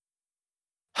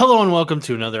Hello and welcome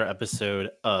to another episode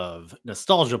of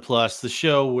Nostalgia Plus, the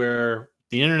show where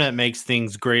the internet makes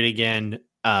things great again.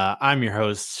 I'm your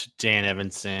host, Dan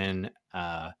Evanson,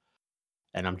 and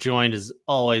I'm joined as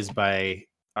always by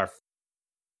our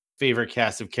favorite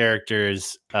cast of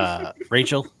characters,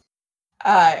 Rachel.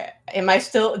 Am I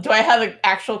still? Do I have an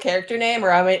actual character name,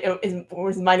 or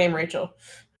is my name Rachel?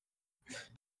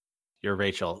 You're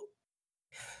Rachel.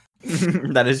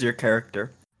 That is your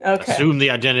character. Okay. Assume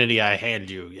the identity I hand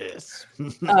you. Yes.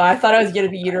 Oh, I thought I was going to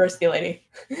be University Lady.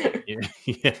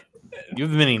 Yeah. You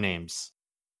have many names.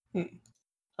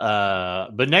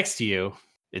 But next to you,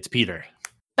 it's Peter.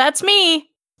 That's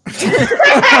me.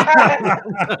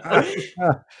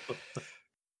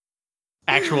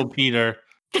 Actual Peter,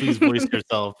 please voice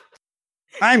yourself.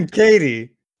 I'm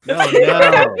Katie. No. All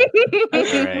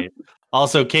right.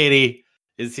 Also, Katie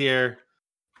is here.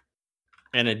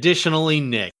 And additionally,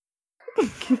 Nick.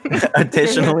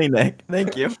 Additionally, Nick.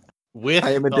 Thank you.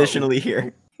 I am additionally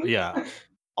here. Yeah.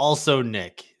 Also,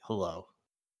 Nick. Hello.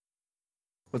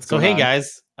 What's So, going hey, on?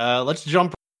 guys. Let's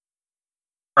jump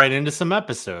right into some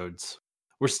episodes.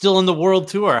 We're still in the world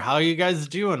tour. How are you guys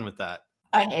doing with that?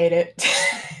 I hate it.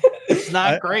 It's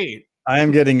not great. I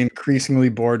am getting increasingly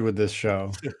bored with this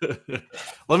show.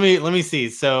 Let me see.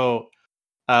 So,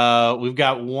 we've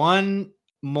got one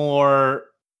more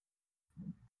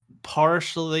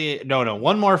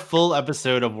one more full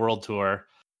episode of World Tour,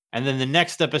 and then the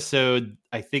next episode,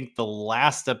 I think the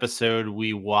last episode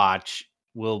we watch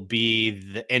will be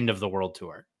the end of the World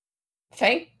Tour.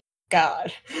 Thank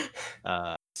God.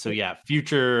 So yeah,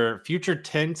 future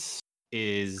tense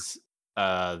is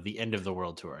the end of the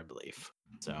World Tour, I believe.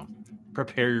 So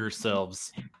prepare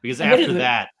yourselves, because after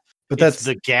that, But it's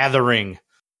the gathering.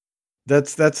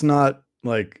 That's not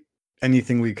like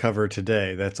anything we cover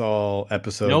today. That's all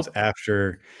episodes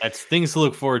after. That's things to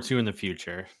look forward to in the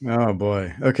future. Oh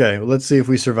boy. Okay, well, let's see if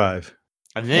we survive.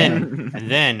 And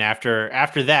then after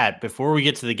that, before we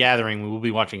get to the gathering, we will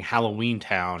be watching Halloween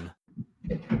Town.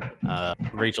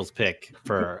 Rachel's pick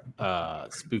for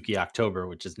Spooky October,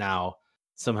 which has now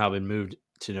somehow been moved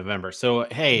to November. So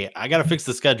hey, I gotta fix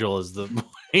the schedule. Is the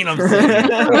point I'm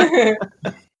saying?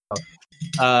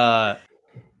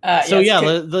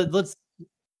 Let's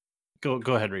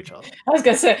go ahead, Rachel. I was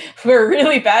gonna say we're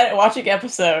really bad at watching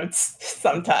episodes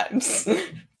sometimes.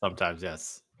 Sometimes,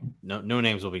 yes. No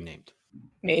names will be named.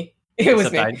 Me. It was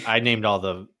Except me. I named all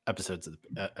the episodes of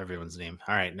everyone's name.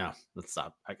 All right, no, let's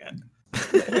stop. Okay.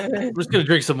 We're just gonna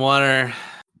drink some water,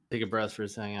 take a breath for a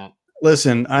second.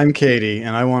 Listen, I'm Katie,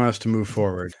 and I want us to move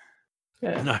forward.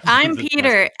 No, I'm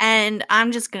Peter, and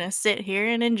I'm just going to sit here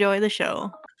and enjoy the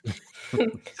show.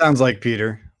 Sounds like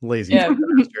Peter. Lazy. Yeah.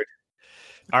 bastard.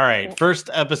 All right,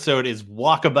 first episode is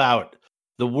Walkabout.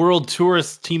 The world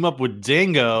tourists team up with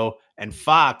Dingo and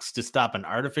Fox to stop an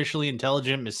artificially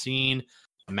intelligent machine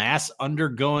mass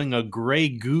undergoing a gray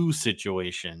goo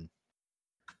situation.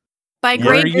 By Were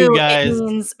gray you goo, guys- it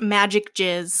means magic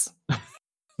jizz.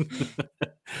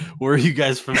 Were you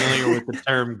guys familiar with the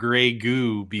term gray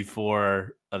goo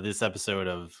before this episode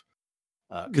of?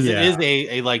 Because it is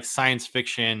a like science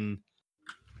fiction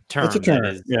term. It's a term,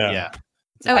 that is, yeah.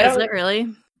 Oh, I is don't- it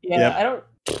really? Yeah, Yep.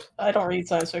 I don't read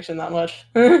science fiction that much.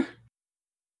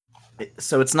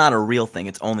 So it's not a real thing.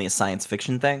 It's only a science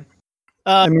fiction thing.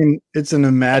 I mean, it's an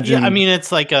imagined. Yeah, I mean,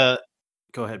 it's like a.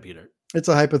 Go ahead, Peter. It's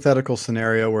a hypothetical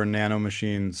scenario where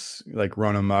nanomachines like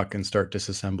run amok and start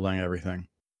disassembling everything.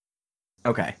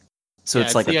 Okay. So Yeah,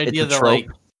 it's like the idea it's a that trope.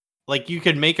 like you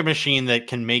can make a machine that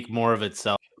can make more of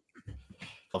itself.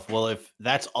 Well, if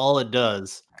that's all it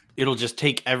does, it'll just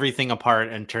take everything apart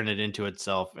and turn it into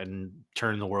itself and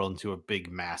turn the world into a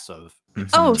big mass of.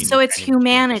 Oh, teeny so it's tiny machines.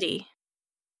 humanity.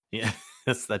 Yeah,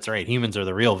 that's right. Humans are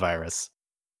the real virus.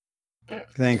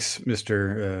 Thanks,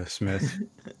 Mr. Smith.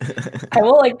 I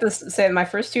will like to say my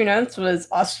first two notes was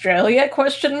Australia ?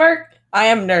 I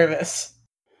am nervous.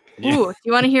 Ooh,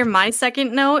 you want to hear my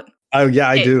second note? Oh yeah,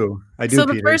 I Okay. do. I do. So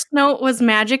Peter. the first note was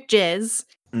magic jizz.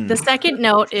 Mm. The second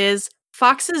note is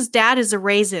Fox's dad is a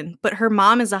raisin, but her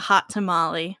mom is a hot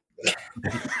tamale.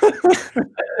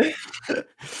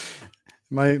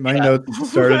 My notes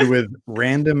started with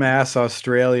random ass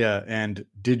Australia and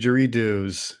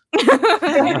didgeridoos.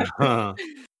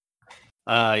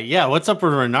 Yeah, what's up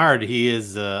with Renard? He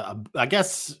is I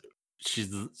guess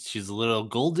she's a little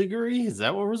gold diggery. Is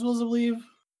that what we're supposed to believe?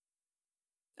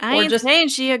 I Or ain't just- saying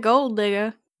she a gold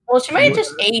digger. Well, she might have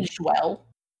just aged well.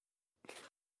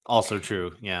 Also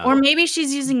true. Yeah. Or maybe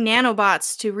she's using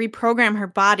nanobots to reprogram her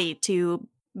body to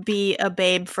be a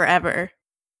babe forever.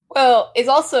 Well, it's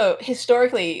also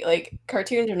historically like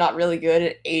cartoons are not really good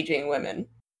at aging women.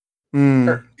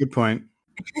 Or- Good point.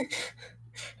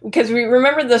 Because we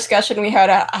remember the discussion we had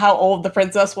how old the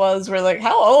princess was. We're like,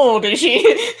 how old is she?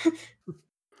 Is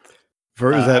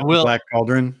that Will- Black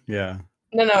Cauldron? Yeah.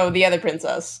 No, the other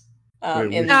princess.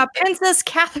 Wait, Princess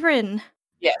Catherine.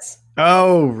 Yes.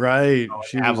 Oh, right.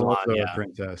 She was Avalon, also yeah. a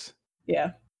princess.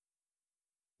 Yeah.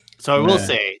 So I will Yeah.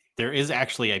 say there is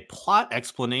actually a plot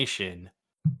explanation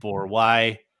for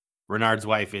why Renard's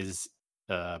wife is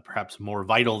perhaps more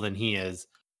vital than he is.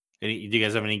 Do you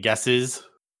guys have any guesses?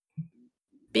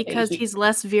 Because he's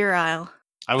less virile.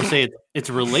 I would say it's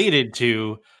related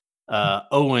to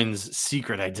Owen's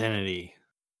secret identity.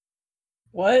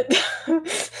 What?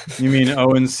 You mean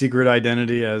Owen's secret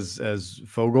identity as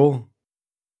Fogel?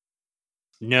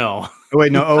 No, Oh,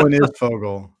 wait, no, Owen is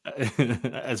Fogel.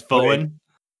 as Fowen.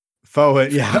 Fowen,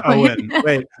 yeah, Owen.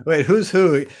 Wait, who's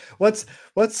who? What's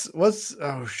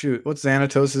oh shoot, what's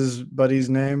Xanatos's buddy's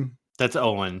name? That's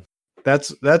Owen.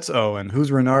 That's Owen.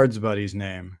 Who's Renard's buddy's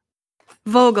name?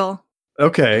 Vogel.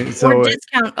 Okay, Or so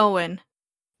Discount Owen.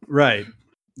 right.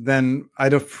 Then I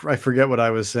forget what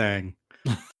I was saying.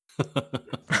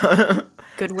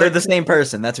 Good They're work. the same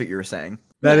person. That's what you were saying.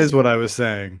 That is what I was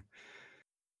saying.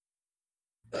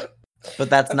 But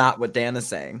that's not what Dan is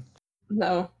saying.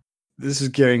 No. This is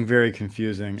getting very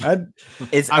confusing.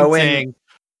 Is I'm Owen saying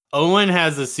Owen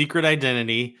has a secret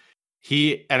identity.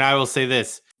 And I will say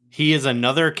this: he is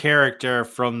another character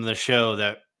from the show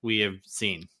that we have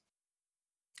seen.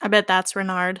 I bet that's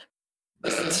Renard.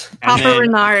 And Papa then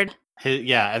Renard.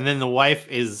 and then the wife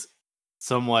is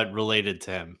somewhat related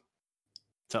to him,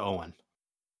 to Owen.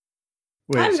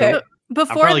 I'm wait, very- so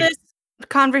Before probably this Giving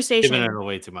conversation, it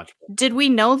away too much. did we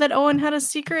know that Owen had a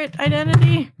secret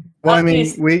identity? well, I mean,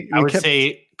 Obviously- we I would kept,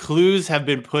 say clues have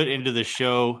been put into the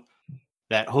show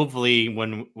that hopefully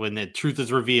when the truth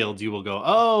is revealed, you will go,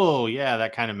 oh yeah,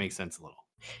 that kind of makes sense a little.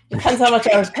 Depends how much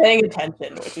I was paying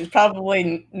attention, which is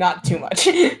probably not too much.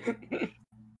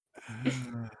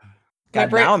 God,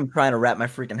 brain- now I'm trying to wrap my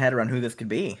freaking head around who this could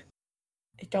be.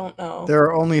 I don't know. there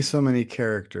are only so many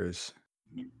characters.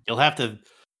 You'll have to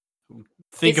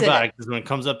think Is it- about it because when it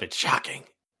comes up, it's shocking.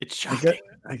 It's shocking.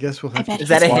 I guess we'll have bet to Is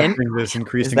that a keep hint? watching this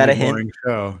increasingly that a hint? boring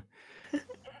show.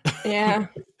 Yeah.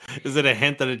 Is it a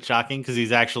hint that it's shocking because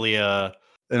he's actually An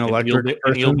an electric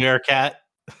an eel person? bear cat?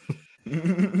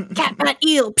 Cat, bat,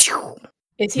 eel. Pew!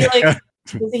 Is he like?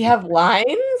 Does he have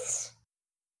lines?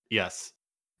 Yes.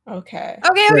 Okay.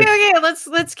 Okay.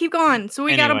 Let's keep going. So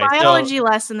we got a Anyway, so- biology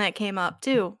lesson that came up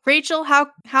too. Rachel, how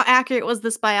accurate was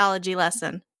this biology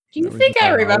lesson? Do you That was think a I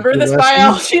remember biology this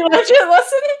lesson?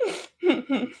 biology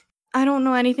lesson? I don't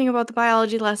know anything about the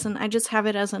biology lesson. I just have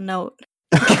it as a note.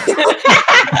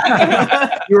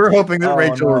 You were hoping that Oh,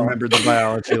 Rachel no. remembered the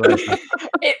biology lesson.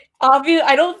 Obvious.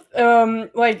 I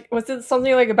don't. Like, was it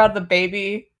something like about the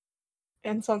baby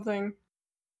and something?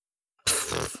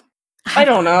 I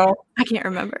don't know. I can't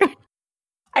remember.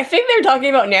 I think they're talking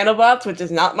about nanobots, which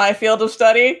is not my field of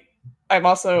study. I'm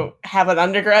also have an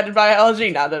undergrad in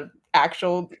biology, not an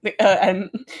actual and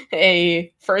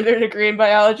a further degree in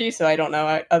biology, so I don't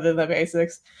know other than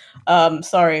basics.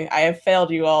 Sorry, I have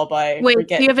failed you all by Wait,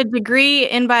 forgetting. you have a degree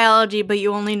in biology, but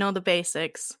you only know the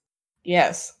basics.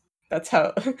 Yes, that's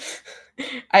how.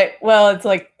 It's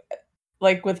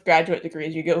like with graduate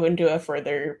degrees, you go into a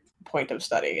further point of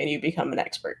study and you become an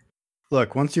expert.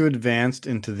 Look, once you advanced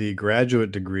into the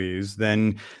graduate degrees,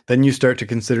 then you start to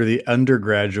consider the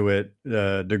undergraduate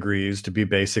degrees to be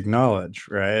basic knowledge,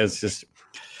 right? It's just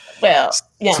Well,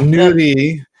 yeah,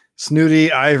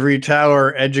 snooty ivory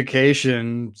tower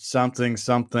education, something.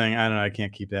 I don't know. I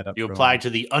can't keep that up. You for apply long. to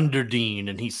the Underdean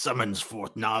and he summons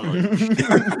forth knowledge.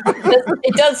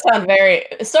 it does sound very.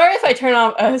 Sorry if I turn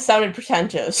off. Sounded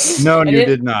pretentious. No, I you didn't-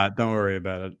 did not. Don't worry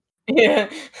about it. Yeah,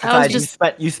 I was Besides, just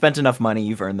you spent enough money.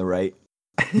 You've earned the right.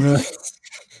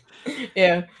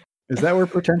 yeah. Is that where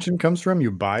pretension comes from?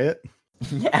 You buy it?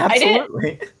 Yeah, I didn't-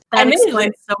 absolutely. that admittedly-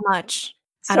 explains so much.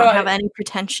 I So don't have any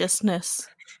pretentiousness.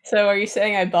 So, are you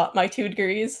saying I bought my 2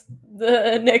 degrees,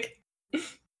 Nick?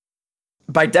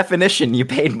 By definition, you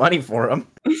paid money for them.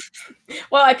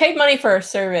 Well, I paid money for a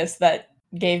service that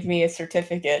gave me a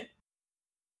certificate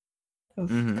of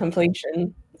Mhm.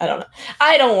 completion. I don't know.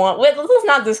 I don't want. Let's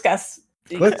not discuss.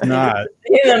 Let's not.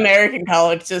 In American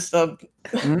college system.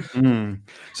 Mm-mm.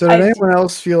 So, did I- anyone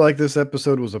else feel like this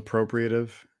episode was appropriative?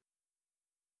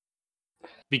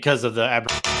 because of the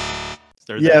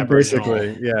Yeah, Aboriginal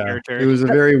basically. Yeah. character. It was a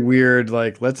very weird,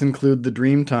 like, let's include the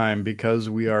dream time because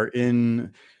we are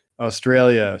in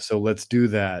Australia. So let's do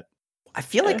that. I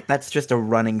feel like that's just a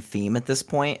running theme at this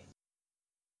point.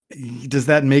 Does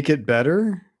that make it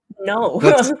better? No.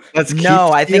 Let's keep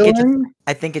No, I think it just- stealing?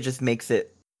 I think it just makes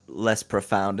it less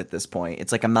profound at this point.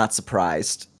 It's like I'm not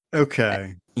surprised.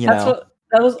 Okay. You That's know, what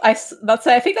that was. I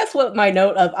think that's what my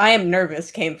note of "I am nervous"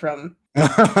 came from.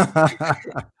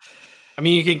 I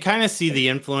mean, you can kind of see the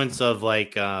influence of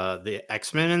like the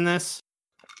X-Men in this.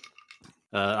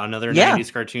 Another Yeah.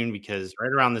 90s cartoon, because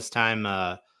right around this time,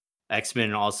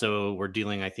 X-Men also were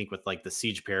dealing, I think, with like the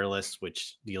Siege Perilous,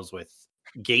 which deals with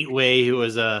Gateway, who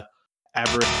was an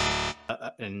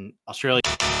Australian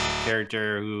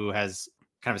character who has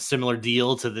kind of a similar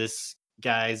deal to this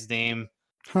guy's name.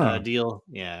 Deal.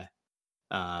 Yeah.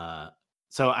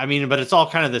 So I mean, but it's all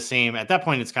kind of the same. At that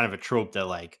point, it's kind of a trope that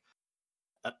like,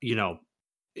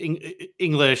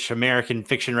 English American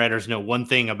fiction writers know one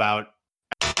thing about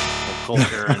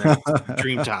culture, and it's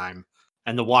Dreamtime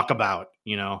and the Walkabout.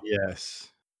 Yes.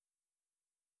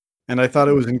 And I thought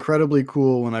it was incredibly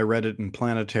cool when I read it in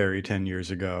Planetary 10 years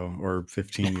ago or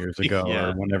 15 years ago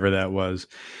Yeah. or whenever that was.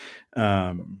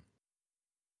 Yeah,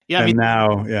 I mean,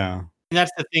 now,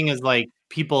 that's the thing, is like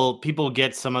people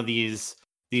get some of these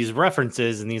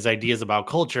references and these ideas about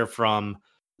culture from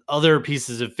other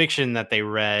pieces of fiction that they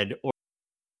read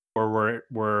or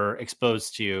were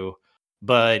exposed to,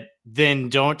 but then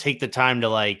don't take the time to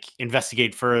like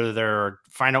investigate further or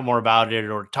find out more about it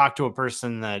or talk to a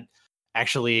person that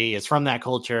actually is from that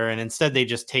culture, and instead they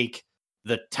just take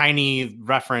the tiny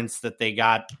reference that they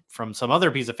got from some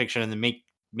other piece of fiction and then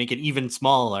make it even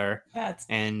smaller. That's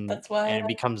why and it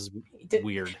becomes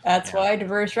weird. That's why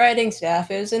diverse writing staff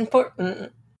is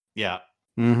important. Yeah.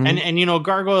 Mhm. And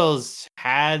Gargoyles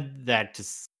had that to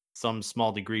some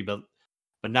small degree, but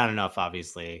not enough,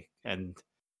 obviously. And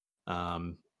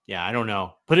I don't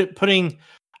know.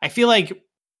 I feel like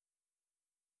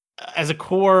as a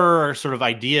core sort of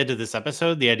idea to this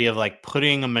episode, the idea of like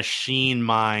putting a machine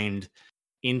mind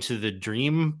into the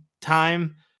dream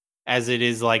time, as it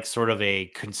is like sort of a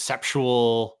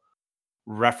conceptual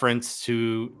reference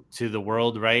to the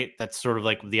world, right? That's sort of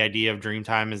like the idea of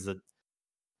Dreamtime, is that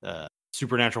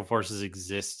supernatural forces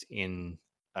exist in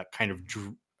a kind of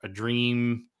a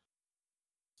dream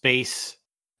space,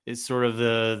 is sort of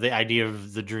the idea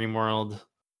of the dream world.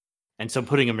 And so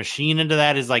putting a machine into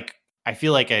that is like, I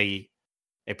feel like a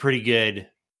pretty good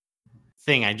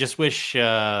thing. I just wish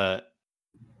I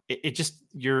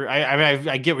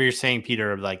get what you're saying,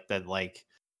 Peter, like that, like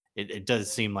it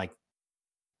does seem like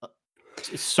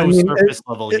it's so surface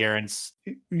level here. And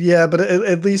yeah, but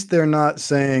at least they're not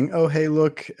saying, oh, hey,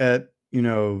 look at,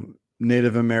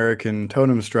 Native American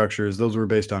totem structures. Those were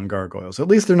based on gargoyles. At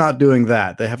least they're not doing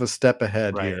that. They have a step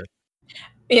ahead here.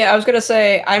 Yeah, I was going to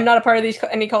say, I'm not a part of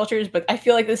any cultures, but I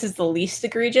feel like this is the least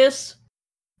egregious.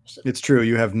 It's true.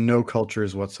 You have no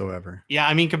cultures whatsoever. Yeah,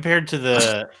 I mean, compared to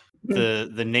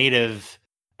the native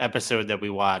episode that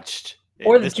we watched,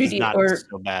 or the this is not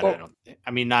so bad. I don't think.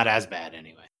 I mean, not as bad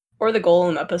anyway. Or the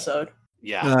Golem episode.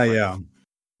 Yeah. Yeah.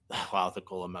 Wow, the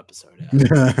Golem episode.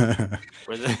 Yeah.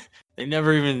 Where they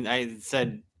never even they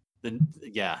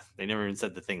never even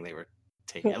said the thing they were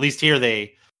taking. At least here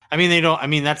they don't. I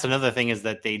mean, that's another thing, is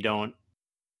that they don't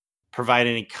provide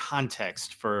any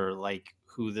context for like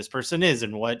who this person is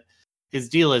and what his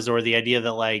deal is, or the idea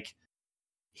that like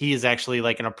he is actually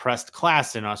like an oppressed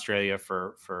class in Australia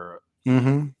for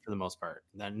the most part.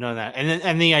 None of that,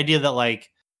 and the idea that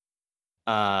like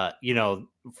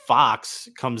Fox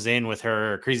comes in with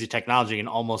her crazy technology and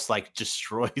almost like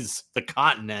destroys the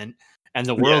continent and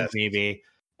the world, maybe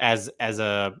as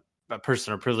a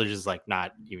person of privilege is like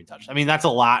not even touched. I mean, that's a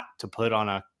lot to put on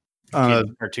a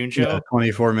cartoon show,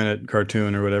 24-minute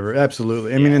cartoon or whatever.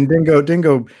 Absolutely. I mean, and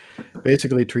Dingo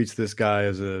basically treats this guy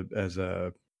as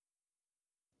a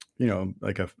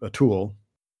like a tool,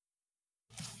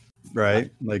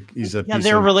 right? Like he's a piece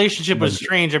their of relationship was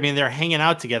strange. I mean, they're hanging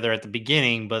out together at the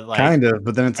beginning, but like kind of,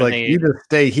 but then it's like, you just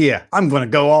stay here. I'm going to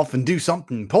go off and do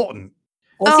something important.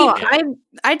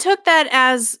 I took that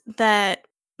as that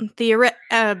the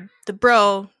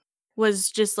bro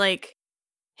was just like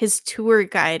his tour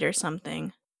guide or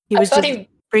something. He was just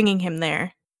bringing him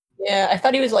there. Yeah, I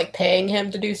thought he was like paying him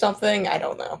to do something. I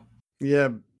don't know. Yeah,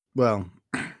 well.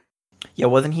 Yeah,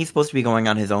 wasn't he supposed to be going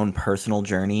on his own personal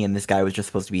journey, and this guy was just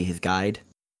supposed to be his guide?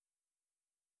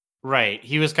 Right.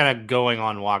 He was kind of going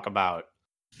on Walkabout.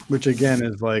 Which again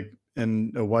is like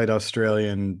a white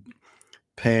Australian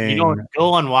paying. You don't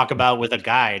go on Walkabout with a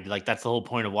guide. Like that's the whole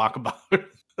point of Walkabout.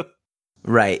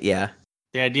 Right, yeah.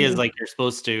 The idea is like you're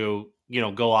supposed to,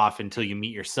 go off until you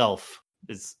meet yourself,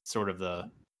 is sort of the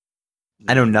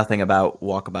I know nothing about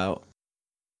Walkabout.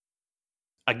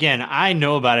 Again, I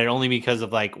know about it only because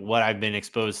of like what I've been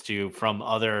exposed to from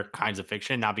other kinds of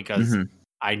fiction, not because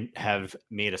I have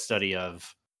made a study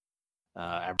of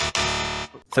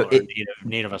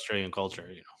native Australian culture.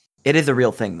 It is a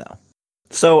real thing, though.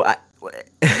 So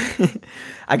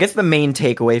I guess the main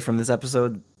takeaway from this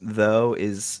episode, though,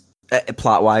 is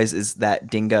plot-wise, is that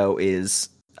Dingo is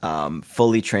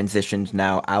fully transitioned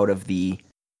now out of the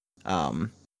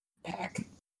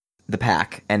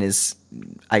Pack. and is,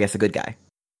 I guess, a good guy.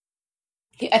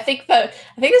 I think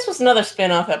this was another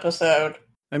spin-off episode.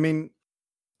 I mean,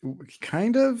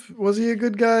 kind of. Was he a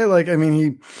good guy? Like, I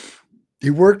mean, he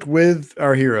worked with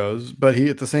our heroes, but he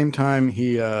at the same time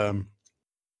he's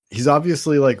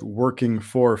obviously like working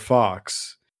for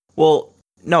Fox. Well,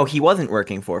 no, he wasn't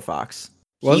working for Fox.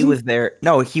 He was there.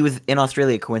 No, he was in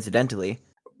Australia coincidentally.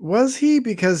 Was he?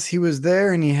 Because he was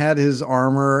there and he had his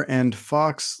armor, and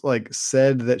Fox like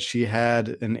said that she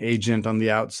had an agent on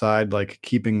the outside, like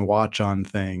keeping watch on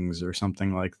things or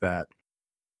something like that.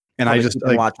 And I just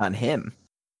like watch on him.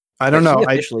 I don't know. He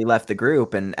officially left the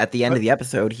group, and at the end of the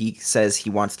episode, he says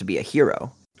he wants to be a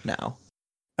hero now.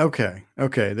 Okay.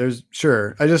 There's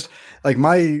sure. I just like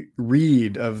my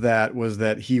read of that was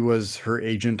that he was her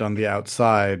agent on the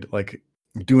outside, like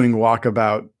doing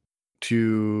walkabout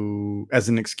as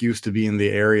an excuse to be in the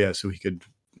area so he could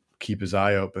keep his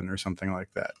eye open or something like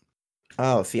that.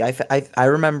 Oh, see, I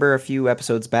remember a few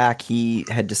episodes back he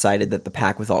had decided that the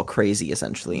pack was all crazy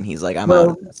essentially, and he's like, I'm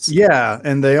out of this. Yeah,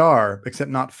 and they are,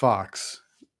 except not Fox.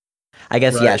 I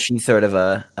guess right. Yeah, she's sort of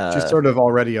she's sort of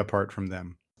already apart from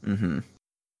them. Mm-hmm.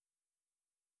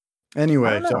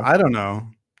 Anyway, I don't know.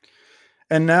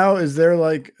 And now is there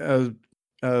like a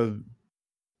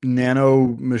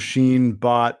nano machine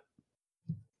bot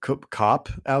cop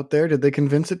out there? Did they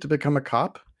convince it to become a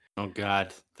cop? Oh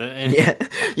God! Yeah,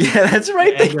 that's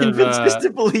right. They convinced us to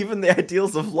believe in the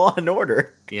ideals of law and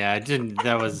order. Yeah, it didn't.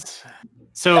 That was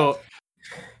so.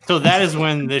 So that is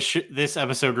when this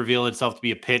episode revealed itself to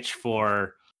be a pitch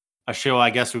for a show.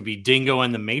 I guess would be Dingo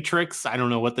and the Matrix. I don't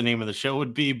know what the name of the show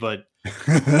would be, but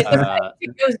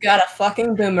Dingo's got a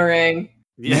fucking boomerang.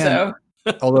 Yeah.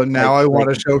 So. Although now I want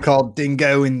a show called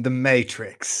Dingo in the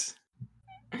Matrix.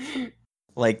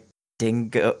 Like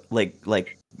Dingo, like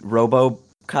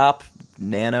RoboCop,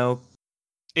 Nano.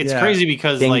 It's crazy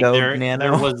because Dingo, like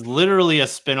there was literally a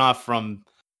spinoff from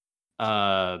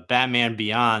Batman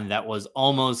Beyond that was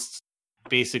almost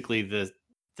basically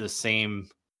the same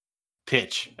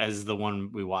pitch as the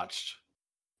one we watched.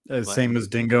 Same as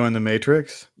Dingo in the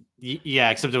Matrix? Yeah,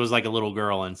 except it was like a little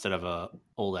girl instead of a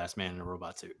old ass man in a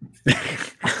robot suit.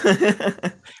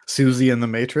 Susie in the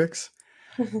Matrix?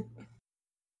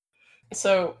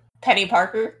 So Penny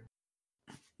Parker?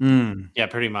 Yeah,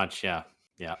 pretty much. Yeah.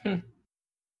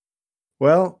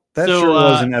 Well, that sure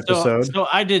was an episode. So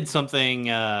I did something,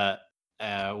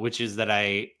 which is that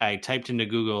I typed into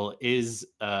Google is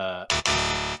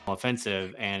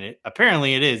offensive, and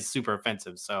apparently it is super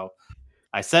offensive. So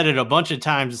I said it a bunch of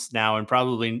times now, and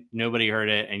probably nobody heard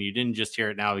it, and you didn't just hear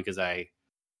it now because I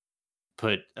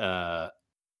put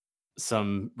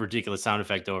some ridiculous sound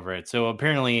effect over it. So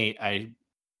apparently,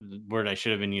 the word I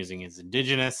should have been using is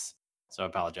indigenous. So I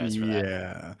apologize for that.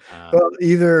 Yeah. Well,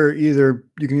 either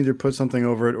you can either put something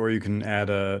over it, or you can add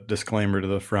a disclaimer to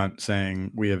the front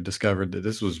saying we have discovered that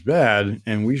this was bad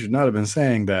and we should not have been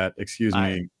saying that. Excuse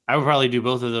me. I would probably do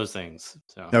both of those things.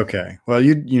 So okay. Well,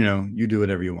 you do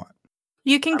whatever you want.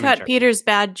 You can cut Peter's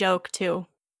bad joke too.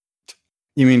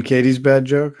 You mean Katie's bad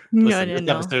joke? Listen, this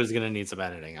episode is going to need some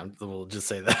editing. We'll just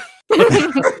say that.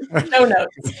 No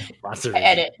notes.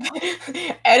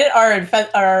 Edit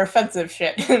our offensive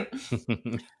shit.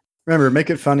 Remember, make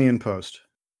it funny in post.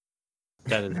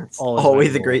 That is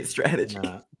always a great strategy.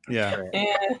 Yeah.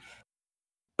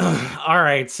 All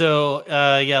right. So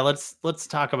let's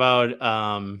talk about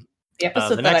the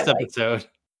episode the next episode.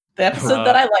 The episode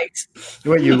that I liked.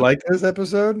 Wait, you liked this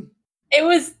episode? It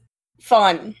was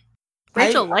fun.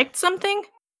 Rachel liked something?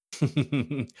 So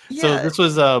this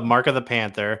was Mark of the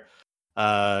Panther.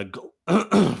 Oh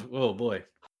boy.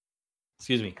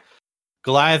 Excuse me.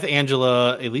 Goliath,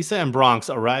 Angela, Elisa, and Bronx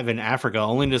arrive in Africa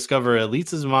only to discover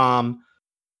Elisa's mom.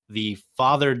 The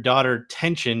father-daughter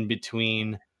tension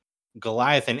between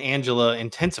Goliath and Angela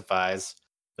intensifies.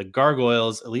 The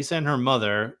gargoyles, Elisa and her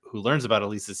mother, who learns about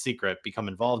Elisa's secret, become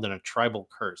involved in a tribal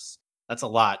curse. That's a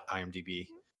lot, IMDb.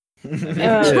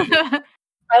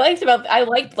 I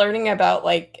liked learning about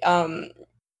like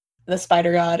the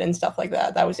spider god and stuff like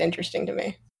that. That was interesting to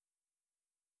me.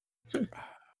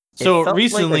 So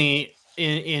recently,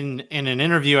 in an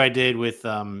interview I did with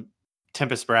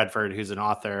Tempest Bradford, who's an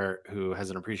author who has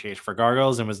an appreciation for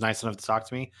gargoyles and was nice enough to talk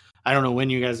to me. I don't know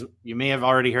when you may have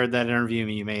already heard that interview,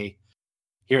 and you may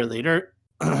hear it later,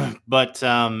 but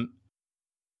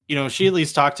she at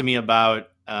least talked to me about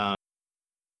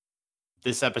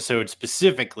this episode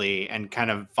specifically and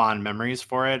kind of fond memories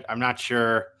for it. I'm not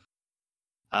sure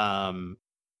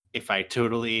if I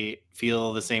totally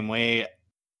feel the same way,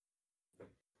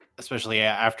 especially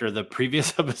after the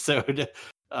previous episode.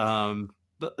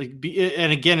 But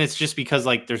and again, it's just because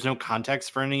like there's no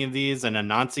context for any of these, and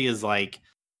Anansi is like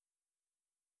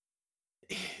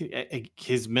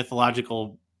his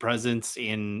mythological presence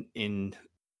in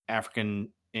African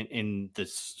in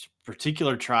this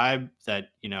particular tribe that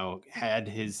had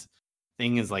his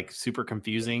thing is like super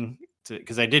confusing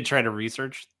because I did try to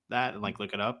research that and like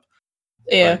look it up.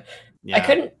 Yeah. I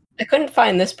couldn't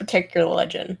find this particular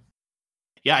legend.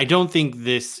 Yeah, I don't think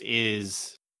this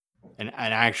is an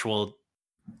actual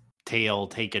tale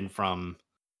taken from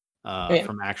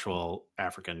actual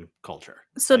African culture.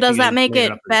 So does that make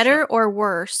it better or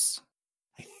worse?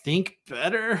 I think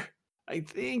better. I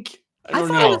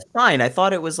thought it was fine. I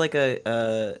thought it was like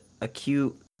a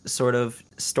cute sort of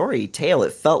story tale.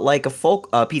 It felt like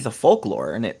a piece of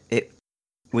folklore, and it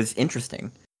was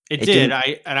interesting. It did.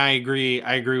 I agree.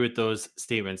 I agree with those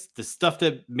statements. The stuff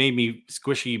that made me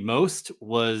squishy most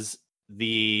was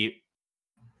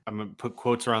I'm gonna put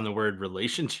quotes around the word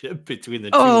relationship between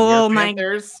the two. Oh my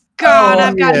god!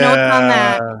 I've got notes on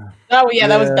that. Oh yeah,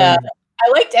 that was bad. I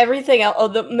liked everything else. Oh,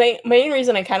 the main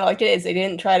reason I kind of liked it is they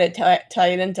didn't try to tie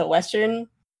it into Western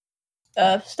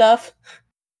stuff.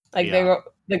 Like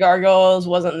the gargoyles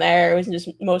wasn't there. It was just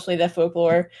mostly the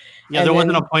folklore. Yeah, there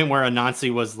wasn't a point where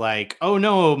Anansi was like, "Oh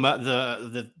no,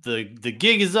 the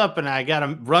gig is up, and I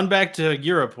gotta run back to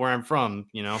Europe where I'm from."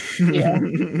 Yeah.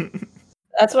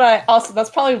 That's why. Also, that's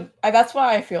why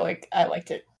I feel like I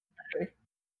liked it better,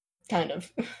 kind of.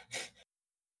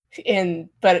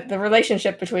 But the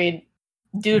relationship between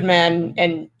dude man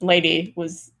and lady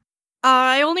was.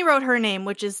 I only wrote her name,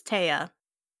 which is Taya.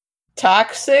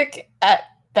 Toxic at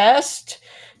best.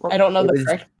 Well, I don't know the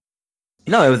correct.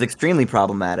 No, it was extremely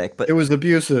problematic, but it was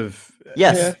abusive.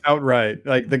 Yes, outright.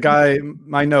 Like the guy.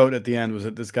 My note at the end was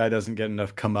that this guy doesn't get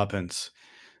enough comeuppance.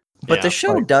 But the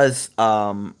show does.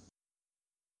 A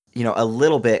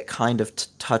little bit kind of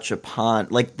touch upon,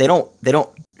 like they don't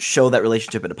show that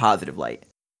relationship in a positive light.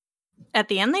 At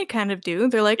the end, they kind of do.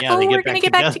 They're like, "Oh, we're going to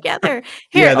get back together."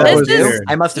 Here,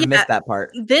 I must have missed that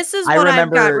part. This is what I've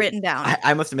got written down.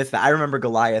 I must have missed that. I remember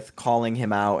Goliath calling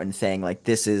him out and saying, like,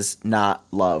 "This is not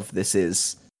love. This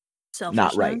is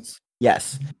not right."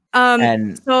 Yes.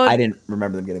 And so I didn't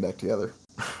remember them getting back together.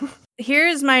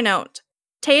 Here's my note.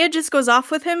 Taya just goes off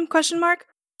with him? ?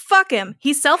 Fuck him.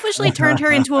 He selfishly turned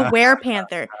her into a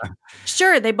werepanther.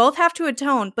 Sure, they both have to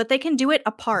atone, but they can do it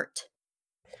apart.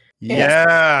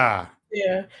 Yeah.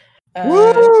 Yeah.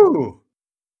 Woo!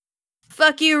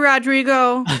 Fuck you,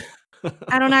 Rodrigo.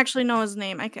 I don't actually know his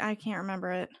name. I can't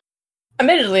remember it.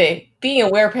 Admittedly, being a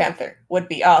werepanther would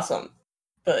be awesome,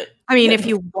 but I mean, if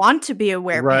you want to be a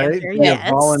werepanther, right? Yes.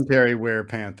 A voluntary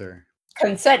werepanther.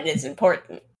 Consent is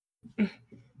important.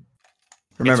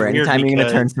 Remember, anytime you're going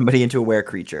to turn somebody into a were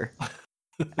creature,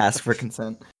 ask for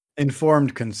consent.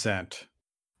 Informed consent.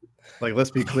 Like, let's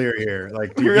be clear here.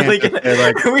 Like, make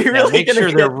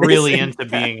sure they're really into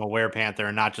being a werepanther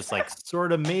and not just like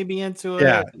sort of maybe into it.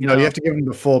 Yeah, you have to give them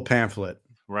the full pamphlet.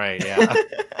 Right. Yeah.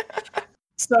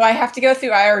 So I have to go through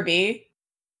IRB.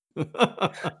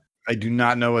 I do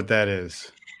not know what that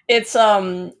is. It's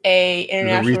a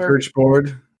international research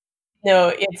board.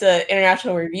 No, it's an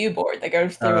international review board that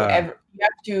goes through you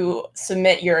have to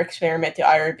submit your experiment to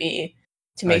IRB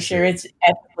to make sure it's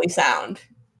ethically sound.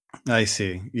 I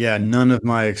see. Yeah, none of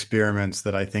my experiments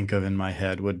that I think of in my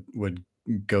head would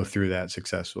go through that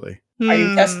successfully. Are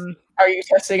you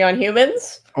testing on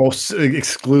humans? Oh,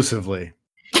 exclusively.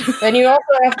 Then you also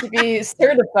have to be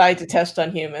certified to test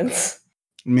on humans.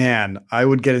 Man, I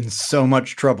would get in so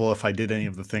much trouble if I did any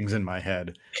of the things in my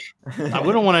head. I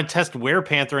wouldn't want to test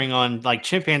werepanthering on like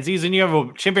chimpanzees, and you have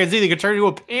a chimpanzee that could turn into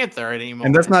a panther at any moment.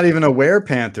 And that's not even a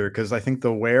werepanther, because I think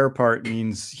the were part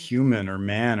means human or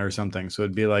man or something. So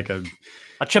it'd be like a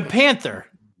chimpanther.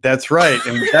 That's right,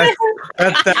 and that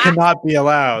cannot be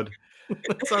allowed.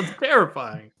 That sounds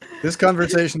terrifying. This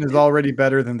conversation is already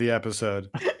better than the episode.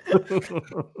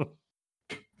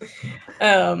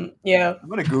 Yeah. I'm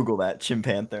gonna Google that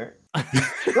chimpanther. Look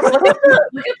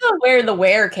at where the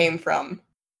were came from.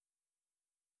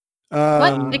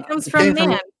 What? It comes from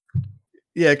man.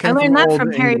 I learned that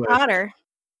from Harry Potter.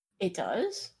 It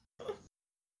does?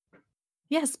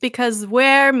 Yes, because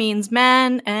were means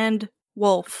man and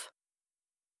wolf.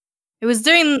 It was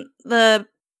during the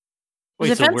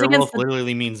Wait, so werewolf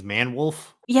literally means man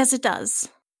wolf? Yes, it does.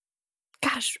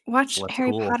 Gosh, watch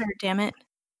Harry Potter, damn it.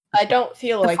 I don't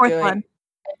feel like doing one.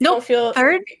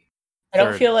 Third? I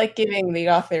don't feel like giving the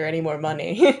author any more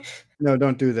money. No,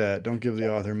 don't do that. Don't give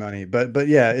the author money. But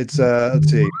yeah, it's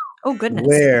let's see. Oh goodness.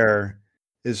 Where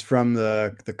is from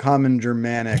the Common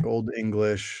Germanic, Old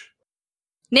English,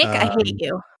 Nick, I hate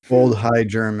you. Old High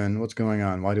German. What's going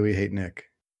on? Why do we hate Nick?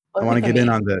 I want to get in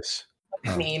on this.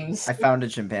 Memes. I found a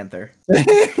Chimpanther.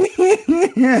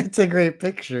 It's a great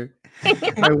picture.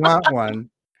 I want one.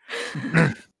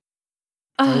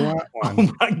 I want one.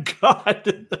 Oh my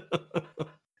god!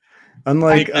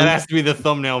 Unlike that has to be the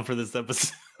thumbnail for this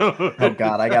episode. Oh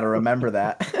god, I gotta remember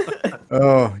that.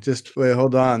 Oh, just wait,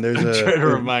 hold on. There's I'm trying to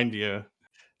remind you.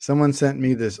 Someone sent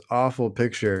me this awful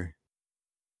picture.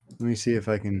 Let me see if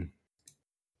I can.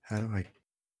 How do I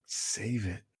save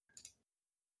it?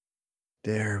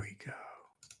 There we go.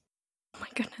 Oh my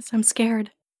goodness, I'm scared.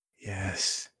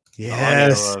 Yes. Oh, I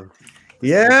Yes. love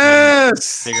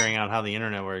Yes. figuring out how the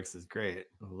internet works is great.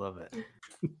 I love it.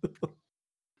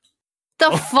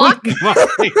 The fuck?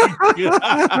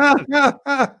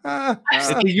 It's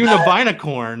a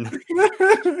unibinacorn.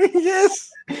 Yes.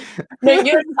 No,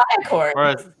 unicorn. Or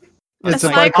It's a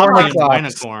bicornuclops.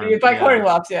 binacorn.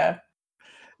 Bicornuclops, yeah.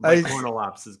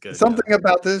 Bicornuclops is good. Something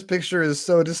about this picture is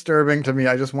so disturbing to me.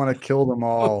 I just want to kill them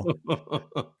all.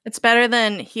 It's better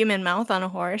than human mouth on a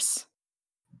horse.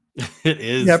 It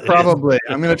is. Yeah, it is. probably.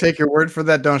 I'm going to take your word for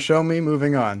that. Don't show me.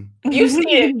 Moving on. You've seen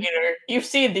it, Peter. You've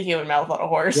seen the human mouth on a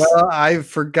horse. Well, I've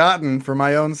forgotten for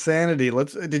my own sanity.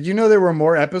 Did you know there were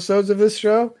more episodes of this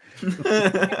show?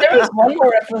 There was one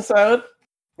more episode.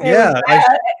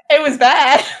 It was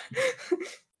bad.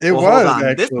 It Well, was. hold on.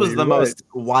 Actually, This was the right. most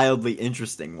wildly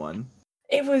interesting one.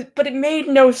 It was, but it made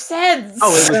no sense.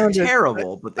 Oh, it found was it-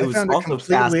 terrible, but it I was found it also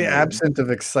completely fascinating. absent of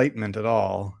excitement at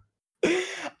all.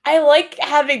 I like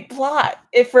having plot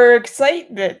for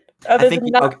excitement. Other I think,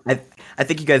 than not, I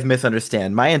think you guys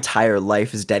misunderstand. My entire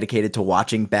life is dedicated to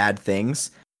watching bad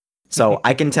things. So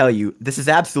I can tell you, this is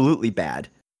absolutely bad,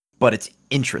 but it's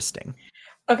interesting.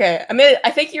 okay. I mean,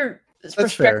 I think your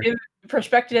That's fair.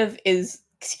 perspective is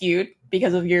skewed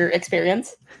because of your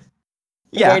experience.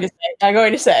 Yeah, I'm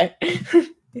going to say.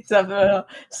 So but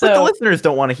the listeners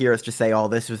don't want to hear us just say, "Oh,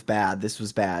 this was bad. This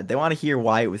was bad." They want to hear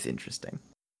why it was interesting.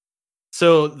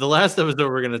 So the last episode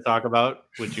we're going to talk about,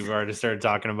 which you've already started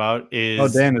talking about, is Oh,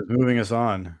 Dan is moving us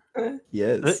on.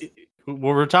 Yes.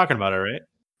 Well, we're talking about it, right?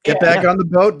 Get Yeah. back on the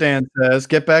boat, Dan says.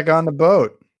 Get back on the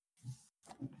boat.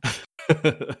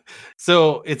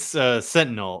 So it's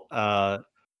Sentinel.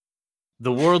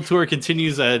 The world tour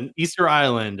continues at Easter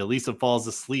Island. Elisa falls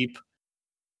asleep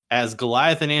as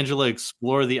Goliath and Angela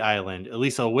explore the island.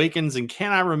 Elisa awakens and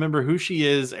cannot remember who she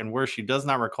is and where she does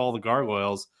not recall the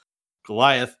gargoyles.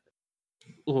 Goliath,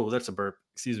 oh, that's a burp.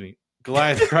 Excuse me.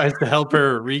 Goliath tries to help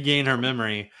her regain her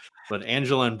memory, but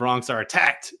Angela and Bronx are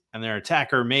attacked, and their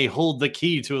attacker may hold the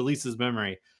key to Elisa's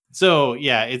memory. So,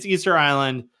 yeah, it's Easter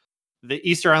Island. The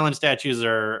Easter Island statues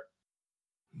are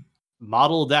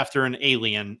modeled after an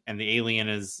alien, and the alien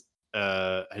has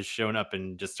shown up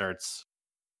and just starts,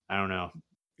 I don't know,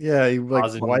 Yeah, he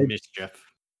causing wiped- mischief.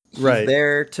 He's Right.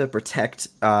 there to protect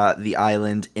the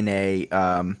island in a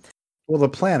Well, the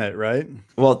planet, right?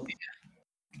 well,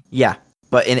 yeah,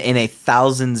 but in a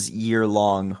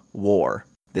thousands-year-long war,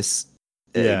 this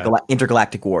Yeah.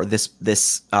 intergalactic war,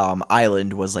 this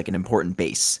island was like an important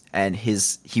base, and he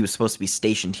was supposed to be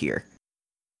stationed here,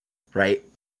 right?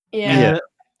 yeah.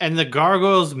 And the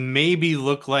gargoyles maybe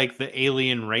look like the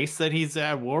alien race that he's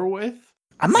at war with.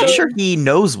 I'm not So- sure he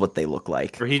knows what they look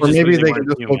like. Or, he Or just maybe thinks they weren't could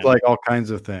just human. look like all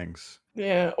kinds of things.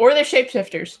 Yeah, or they're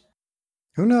shapeshifters.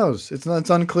 Who knows? It's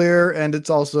unclear, and it's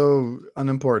also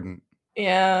unimportant.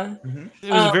 Yeah.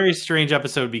 It was a very strange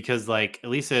episode because like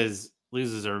Elisa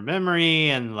loses her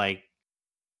memory and like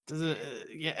does it,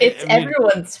 yeah, It's I mean,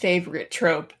 everyone's favorite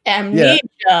trope. Amnesia.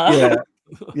 Yeah.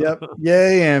 Yep.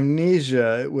 Yay,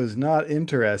 amnesia. It was not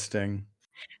interesting.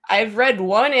 I've read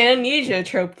one amnesia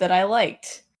trope that I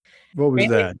liked. What was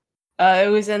Really? that? It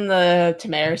was in the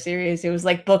Tamara series. It was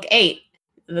like book 8.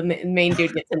 The main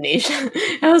dude gets amnesia.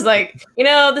 I was like,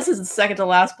 this is the second to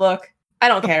last book. I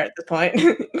don't care at this point.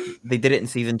 They did it in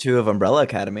season 2 of Umbrella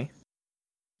Academy.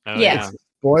 oh, Yeah.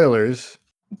 Spoilers.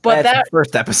 but That's that the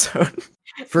first episode.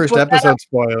 First But that- episode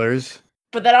spoilers.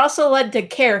 also led to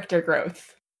character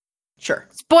growth. Sure.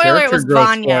 Spoiler, it Character was growth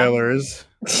Vanya. Spoilers.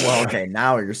 Well, okay,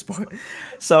 now you're spoiling.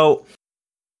 So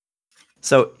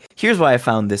here's why I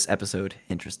found this episode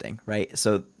interesting, right?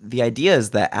 So the idea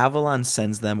is that Avalon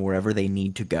sends them wherever they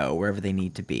need to go, wherever they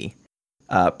need to be,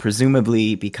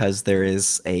 presumably because there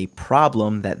is a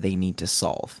problem that they need to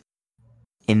solve.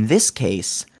 In this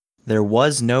case, there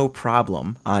was no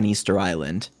problem on Easter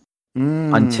Island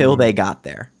until they got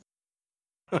there.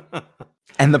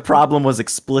 And the problem was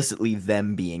explicitly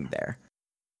them being there.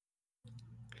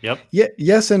 Yep. Yeah,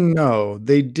 yes and no.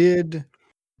 They did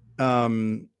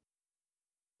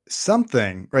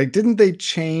something, right? Didn't they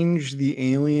change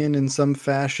the alien in some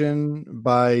fashion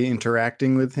by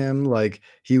interacting with him? Like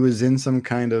he was in some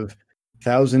kind of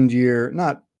 1,000-year,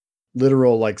 not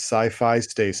literal like sci-fi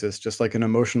stasis, just like an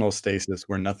emotional stasis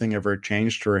where nothing ever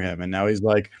changed for him. And now he's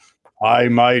like, I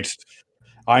might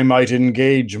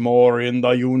engage more in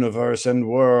the universe and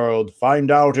world,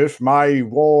 find out if my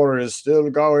war is still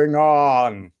going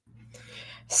on.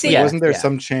 See, wasn't there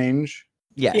some change?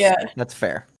 Yes, Yeah. that's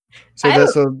fair. So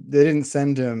so they didn't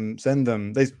send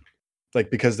them. They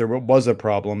like because there was a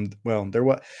problem. Well,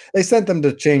 they sent them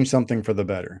to change something for the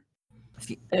better.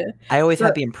 I always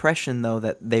had the impression though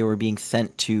that they were being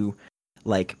sent to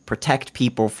like protect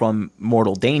people from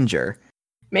mortal danger.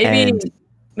 Maybe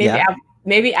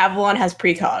Avalon has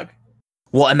precog.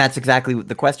 Well, and that's exactly what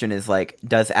the question is. Like,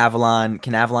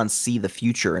 can Avalon see the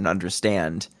future and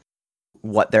understand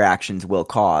what their actions will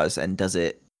cause? And does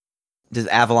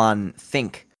Avalon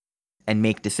think and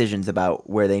make decisions about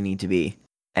where they need to be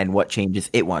and what changes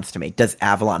it wants to make? Does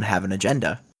Avalon have an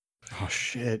agenda? Oh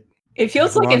shit! It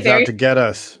feels like out to get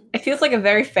us. It feels like a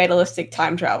very fatalistic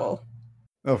time travel.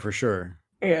 Oh, for sure.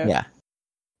 Yeah.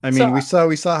 I mean, we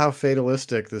saw how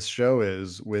fatalistic this show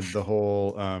is with the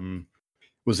whole.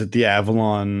 Was it the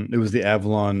Avalon? It was the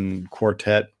Avalon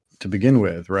quartet to begin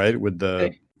with, right? With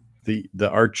the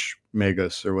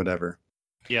Archmagus or whatever.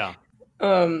 Yeah.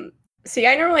 See,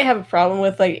 I normally have a problem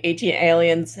with like ancient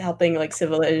aliens helping like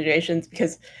civilizations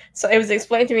because it was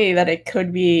explained to me that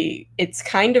it's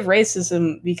kind of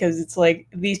racism because it's like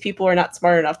these people are not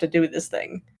smart enough to do this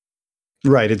thing.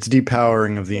 Right, it's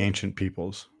depowering of the ancient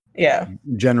peoples. Yeah.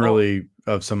 Generally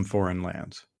of some foreign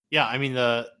lands. Yeah, I mean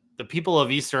the people of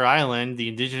Easter Island, the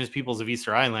indigenous peoples of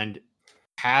Easter Island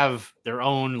have their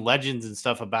own legends and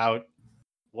stuff about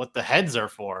what the heads are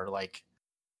for. Like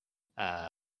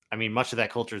I mean, much of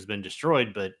that culture has been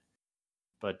destroyed,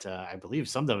 but I believe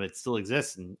some of it still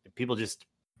exists, and people just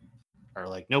are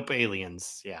like, "Nope,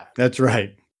 aliens." Yeah, that's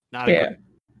right. Not a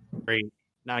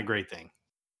great thing.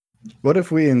 What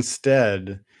if we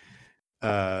instead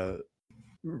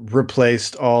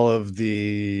replaced all of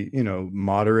the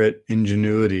moderate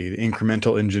ingenuity, the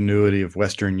incremental ingenuity of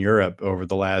Western Europe over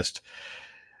the last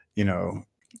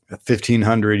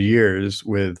 1,500 years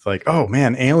with like, oh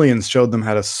man, aliens showed them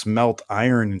how to smelt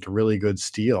iron into really good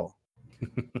steel.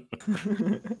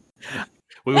 That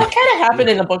kind of happened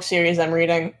in the book series I'm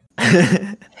reading.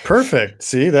 Perfect.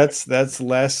 See, that's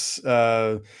less.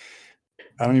 I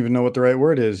don't even know what the right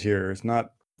word is here. It's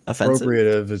not offensive.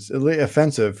 Appropriative. It's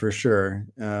offensive for sure.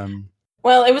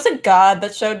 Well, it was a god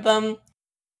that showed them,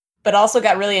 but also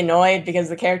got really annoyed because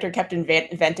the character kept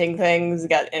inventing things.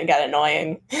 Got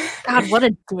annoying. God, what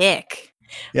a dick!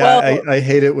 Yeah, I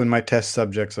hate it when my test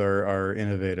subjects are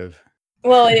innovative.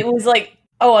 Well, it was like,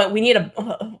 oh, we need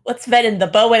let's invent the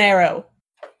bow and arrow,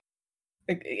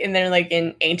 and they're like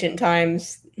in ancient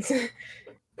times,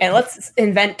 and let's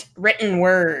invent written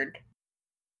word.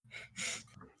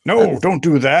 No, don't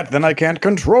do that. Then I can't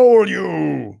control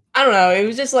you. I don't know. It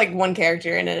was just like one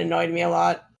character, and it annoyed me a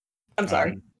lot. I'm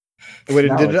sorry. Wait,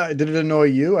 did it annoy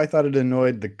you? I thought it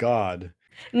annoyed the god.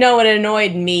 No, it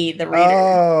annoyed me, the reader.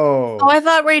 Oh, I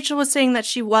thought Rachel was saying that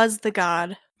she was the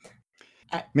god.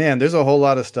 Man, there's a whole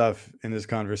lot of stuff in this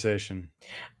conversation.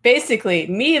 Basically,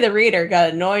 me, the reader,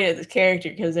 got annoyed at this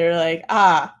character because they're like,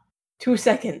 2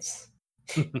 seconds.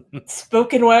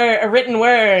 Spoken word, a written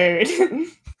word.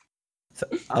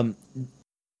 So,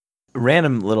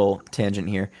 random little tangent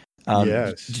here.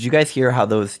 Yes. Did you guys hear how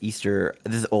those this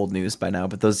is old news by now,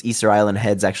 but those Easter Island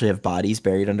heads actually have bodies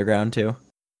buried underground too?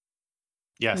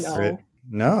 Yes.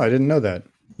 No, I didn't know that.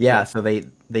 Yeah, so they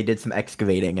did some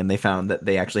excavating and they found that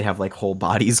they actually have like whole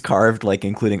bodies carved, like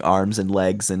including arms and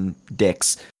legs and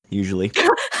dicks, usually.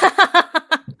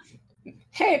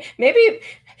 Hey, maybe,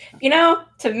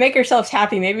 to make yourselves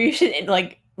happy, maybe you should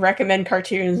like recommend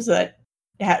cartoons that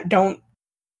don't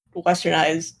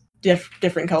westernize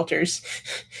different cultures.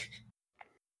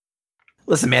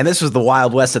 Listen, man, this was the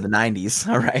Wild West of the 90s,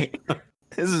 all right?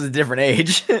 This is a different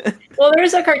age. Well,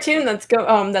 there's a cartoon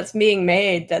that's being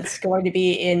made that's going to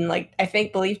be in like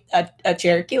believe a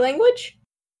Cherokee language.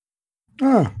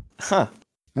 Oh, huh.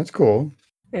 That's cool.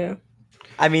 Yeah.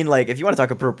 I mean, like, if you want to talk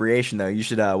appropriation, though, you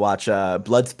should watch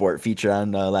Bloodsport featured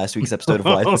on last week's episode of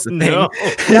Life is a Thing. No,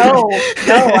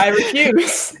 I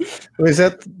refuse. Is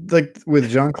that like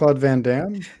with Jean-Claude Van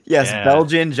Damme? Yes, yeah.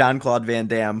 Belgian Jean-Claude Van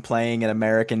Damme playing an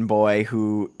American boy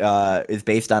who is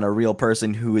based on a real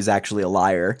person who is actually a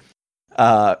liar.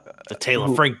 The tale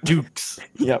of Frank Dukes.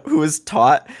 Yep, who was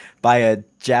taught by a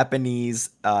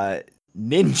Japanese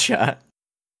ninja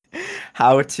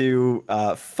how to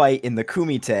fight in the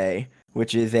kumite,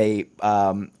 which is a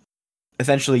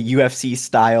essentially UFC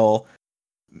style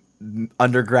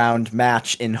underground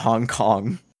match in Hong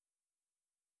Kong.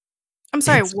 I'm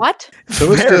sorry, what?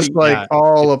 So it's just like Yeah.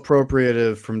 all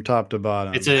appropriative from top to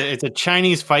bottom. It's a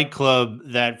Chinese fight club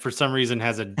that for some reason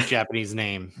has a Japanese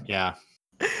name. Yeah.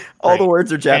 All the Great.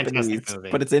 words are Fantastic Japanese, movie.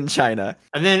 but it's in China.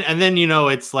 And then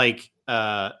it's like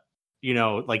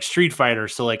like Street Fighter,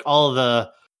 so like all of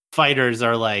the fighters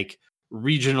are like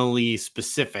regionally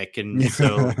specific, and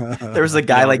so There was a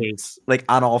guy there's- like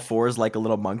on all fours like a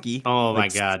little monkey. oh my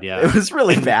Like, god, yeah. It was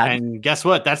really bad. And guess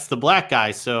what? That's the black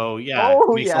guy. So yeah,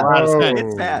 Oh, it makes yeah. a lot of Oh. sense.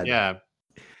 It's bad. Yeah.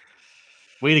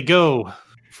 Way to go,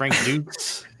 Frank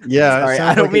Dukes. Yeah, it Sorry, I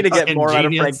sounds don't like mean to a- get fucking more out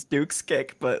of genius. Frank Duke's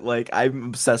kick, but like I'm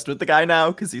obsessed with the guy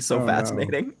now because he's so Oh, no.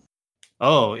 fascinating.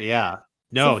 Oh yeah.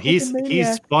 No, He's a fucking he's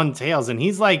maniac. spun tails, and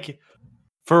he's like,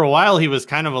 for a while he was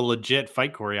kind of a legit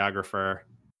fight choreographer.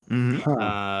 Mm-hmm.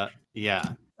 Huh. Yeah,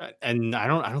 and I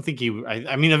don't think he.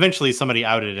 I mean, eventually somebody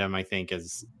outed him. I think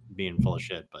as being full of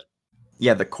shit, but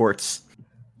Yeah, the courts.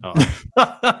 oh.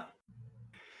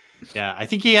 Yeah, I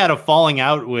think he had a falling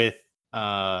out with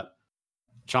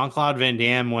Jean-Claude Van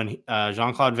Damme when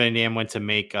Jean-Claude Van Damme went to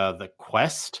make The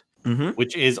Quest, Mm-hmm.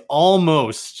 which is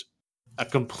almost a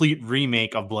complete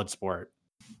remake of Bloodsport.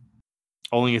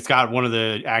 Only it's got one of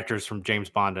the actors from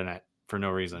James Bond in it for no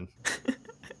reason.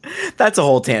 That's a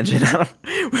whole tangent.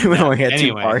 We don't want to get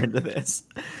Anyway. too far into this.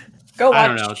 Go watch. I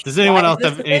don't know. Does anyone Why else Is This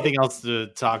have the Thing? anything else to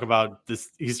talk about this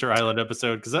Easter Island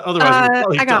episode? Because otherwise, we're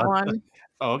probably I got done. one.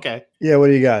 Oh, okay. Yeah, what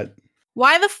do you got?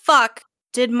 Why the fuck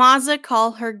did Maza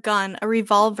call her gun a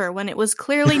revolver when it was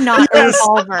clearly not a Yes.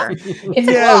 revolver? It's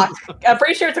Yeah. a Glock. I'm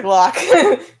pretty sure it's a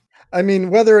Glock. I mean,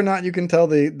 whether or not you can tell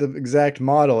the exact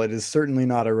model, it is certainly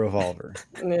not a revolver.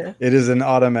 Yeah. It is an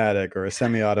automatic or a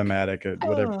semi-automatic,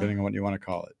 whatever, Oh. depending on what you want to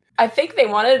call it. I think they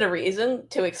wanted a reason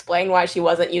to explain why she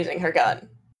wasn't using her gun.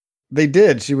 They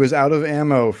did. She was out of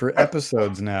ammo for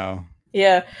episodes now.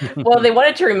 Yeah. Well, they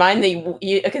wanted to remind the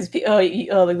because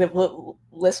the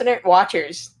listener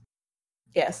watchers.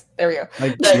 Yes, there we go.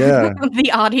 Like, yeah,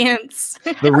 The audience.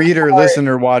 the reader,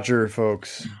 listener, watcher,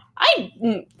 folks,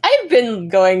 I've been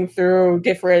going through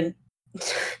different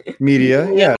media.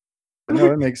 Yeah,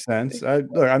 no, it makes sense. I'm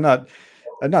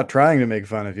not trying to make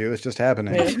fun of you. It's just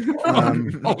happening.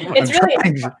 It's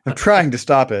really I'm trying to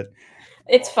stop it.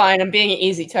 it's fine. I'm being an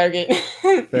easy target.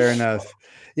 Fair enough.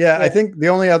 Yeah, I Yeah. think the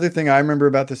only other thing I remember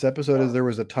about this episode is there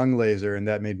was a tongue laser, and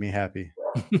that made me happy.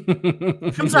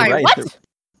 I'm sorry, Right, what?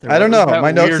 there I don't was- know. That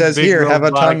My note weird says big here, have a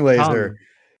robotic tongue laser. tongue.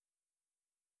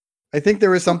 I think there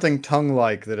was something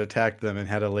tongue-like that attacked them and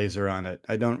had a laser on it.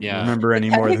 I don't Yeah. remember any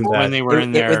more than Tentacle? that. When they were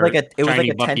in It there, was like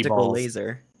a tentacle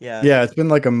laser. Yeah. Yeah, it's been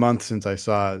like a month since I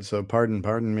saw it, so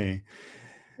pardon me.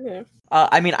 Yeah.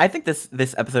 I mean, I think this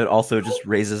episode also just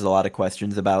raises a lot of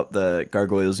questions about the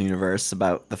Gargoyles universe,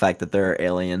 about the fact that there are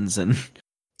aliens and Is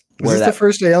where this the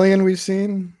first alien we've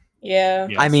seen? Yeah.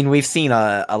 Yes. I mean, we've seen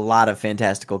a lot of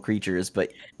fantastical creatures,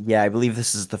 but yeah, I believe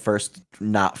this is the first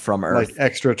not from Earth. Like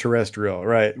extraterrestrial,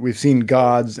 right? We've seen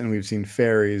gods and we've seen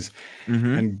fairies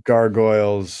Mhm. and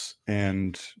gargoyles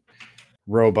and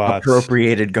robots.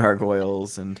 Appropriated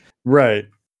gargoyles and Right.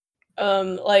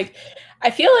 Like I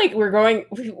feel like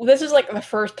this is like the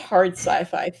first hard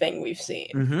sci-fi thing we've seen.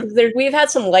 Mhm. We've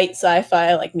had some light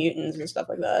sci-fi like mutants and stuff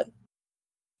like that.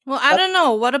 Well, I don't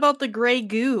know. What about the gray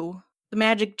goo? The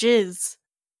magic jizz?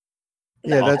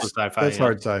 Yeah, Also that's sci-fi, that's yeah.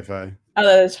 hard sci-fi. Oh,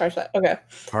 that is hard sci-fi. Okay.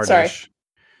 Hardish.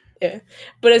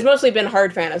 But it's mostly been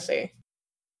hard fantasy.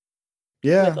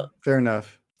 Yeah, With fair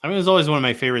enough. I mean, it was always one of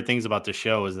my favorite things about the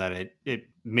show is that it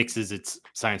mixes its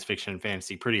science fiction and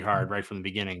fantasy pretty hard right from the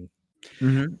beginning.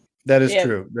 Mhm. That is Yeah.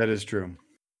 true. That is true.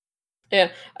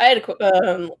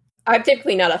 I'm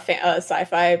typically not a fan of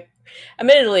sci-fi.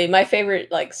 Admittedly, my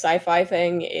favorite like sci-fi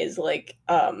thing is like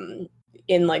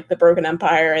in like the Broken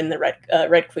Empire and the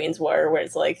Red Queen's War, where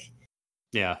it's like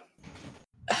Yeah.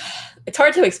 it's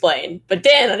hard to explain, but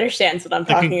Dan understands what I'm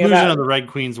The talking conclusion about. of the Red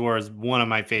Queen's War is one of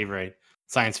my favorite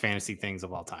science fantasy things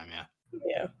of all time. Yeah.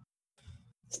 Yeah,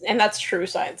 and that's true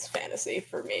science fantasy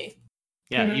for me.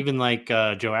 Yeah. Mhm. Even like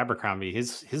Joe Abercrombie,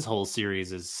 his whole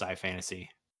series is sci fantasy.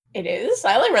 It is.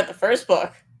 I only read the first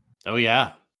book. Oh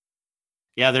yeah.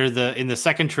 Yeah, they're in the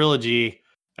second trilogy,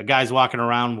 a guy's walking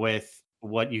around with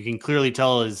what you can clearly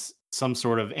tell is some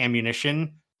sort of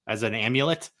ammunition as an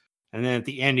amulet. And then at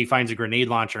the end he finds a grenade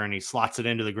launcher and he slots it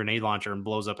into the grenade launcher and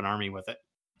blows up an army with it.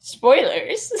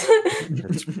 Spoilers.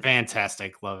 It's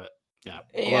fantastic. Love it. Yeah. Love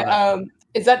it. Yeah.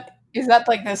 Is that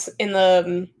like this in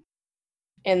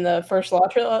the First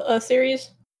Law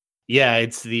series? Yeah,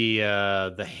 it's the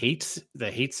hate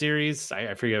series.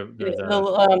 I forget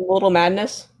The Little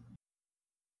Madness.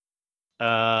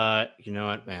 You know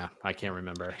what? Yeah, I can't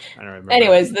remember. I don't remember.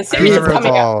 Anyways, the series is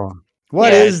coming out.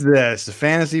 What is this? A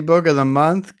fantasy book of the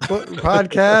month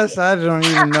podcast? I don't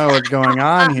even know what's going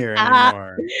on here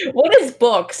anymore. What is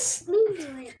books?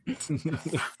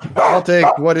 I'll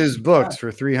take what is books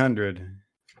for 300.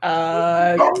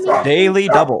 Daily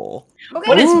double.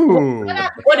 What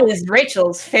is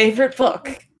Rachel's favorite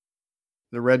book?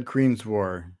 The Red Queen's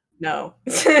War. No.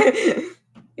 It's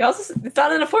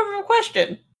not in the form of a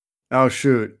question. Oh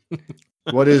shoot.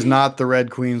 What is not the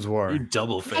Red Queen's War? You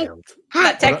double failed.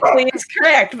 That technically is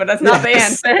correct, but that's not the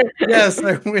answer. Yes,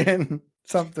 I win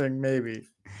something, maybe.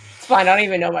 It's fine. I don't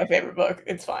even know my favorite book.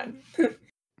 It's fine.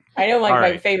 I know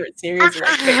my favorite series.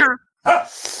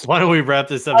 Why don't we wrap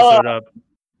this episode up?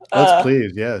 Let's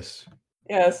please, yes.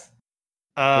 Yes.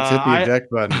 Let's hit the eject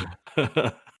button.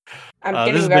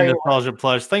 This has been Nostalgia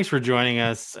Plush. Thanks for joining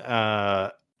us.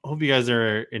 Hope you guys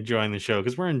are enjoying the show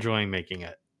because we're enjoying making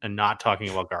it and not talking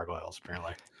about gargoyles,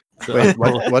 apparently. So, wait,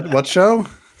 what show?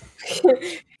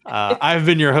 I've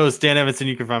been your host, Dan Evanson.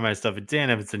 You can find my stuff at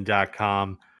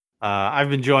danevanson.com. I've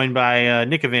been joined by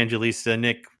Nick Evangelista.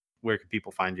 Nick, where can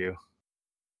people find you?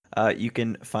 You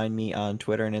can find me on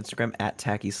Twitter and Instagram at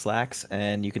Tacky Slacks,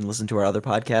 and you can listen to our other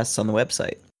podcasts on the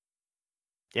website.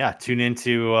 Yeah, tune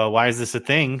into Why Is This a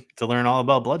Thing to learn all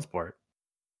about Bloodsport.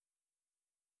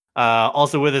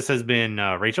 Also with us has been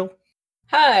Rachel.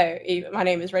 Hi, my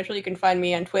name is Rachel. You can find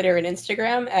me on Twitter and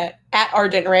Instagram at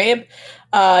Ardent Rabe.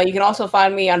 You can also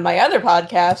find me on my other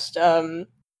podcast,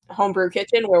 Homebrew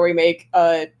Kitchen, where we make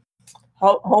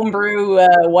homebrew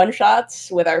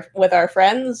one-shots with our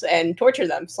friends and torture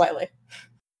them slightly.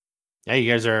 Yeah, you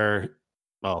guys are,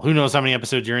 well, who knows how many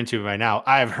episodes you're into by now.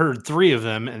 I've heard 3 of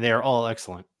them, and they are all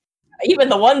excellent. Even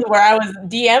the one where I was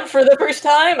DM for the first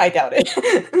time, I doubt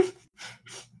it.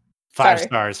 5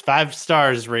 stars. 5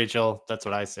 stars, Rachel. That's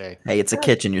what I say. Hey, it's a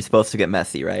kitchen. You're supposed to get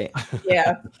messy, right?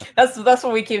 Yeah, that's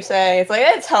what we keep saying. It's like,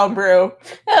 it's homebrew.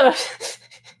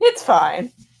 It's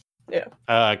fine.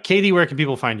 Yeah. Katie, where can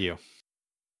people find you?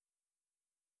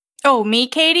 Oh, me,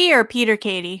 Katie, or Peter,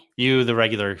 Katie? You, the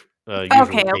regular.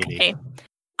 Okay.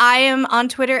 I am on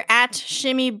Twitter at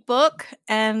ShimmyBook,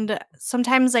 and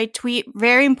sometimes I tweet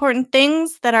very important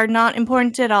things that are not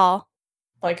important at all.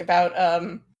 Like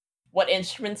about what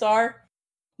instruments are?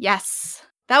 Yes.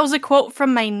 That was a quote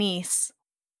from my niece.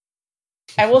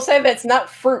 I will say that's not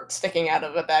fruit sticking out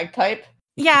of a bagpipe.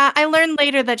 Yeah, I learned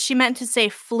later that she meant to say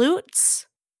flutes,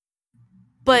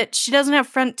 but she doesn't have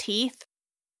front teeth.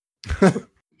 So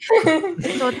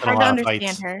it's hard to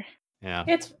understand her. Yeah.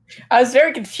 I was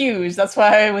very confused. That's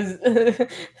why I was...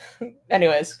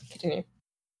 Anyways, continue.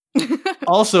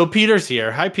 Also, Peter's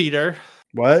here. Hi, Peter.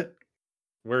 What?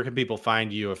 Where can people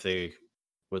find you if they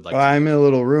would like to? I'm in a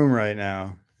little room right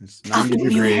now. It's 90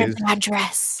 degrees.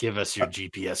 Address. Give us your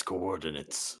GPS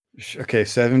coordinates. Okay,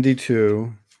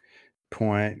 72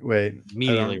 point... Wait.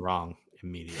 Immediately wrong.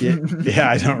 Immediately. Yeah,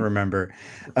 I don't remember.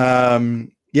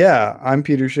 Yeah, I'm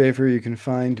Peter Schaefer. You can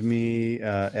find me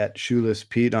at Shoeless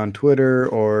Pete on Twitter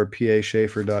or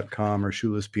paschaefer.com or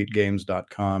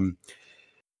shoelesspetegames.com.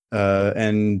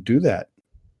 And do that.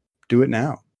 Do it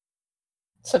now.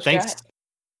 Thanks.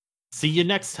 See you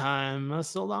next time.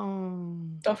 So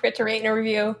long. Don't forget to rate and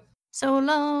review. So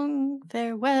long.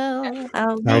 Farewell.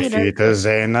 Auf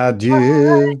Wiedersehen,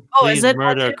 adieu. Oh, is it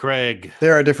murder Craig?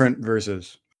 There are different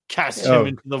verses. Cast him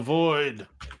into the void.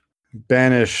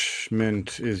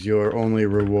 Banishment is your only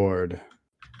reward.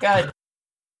 God.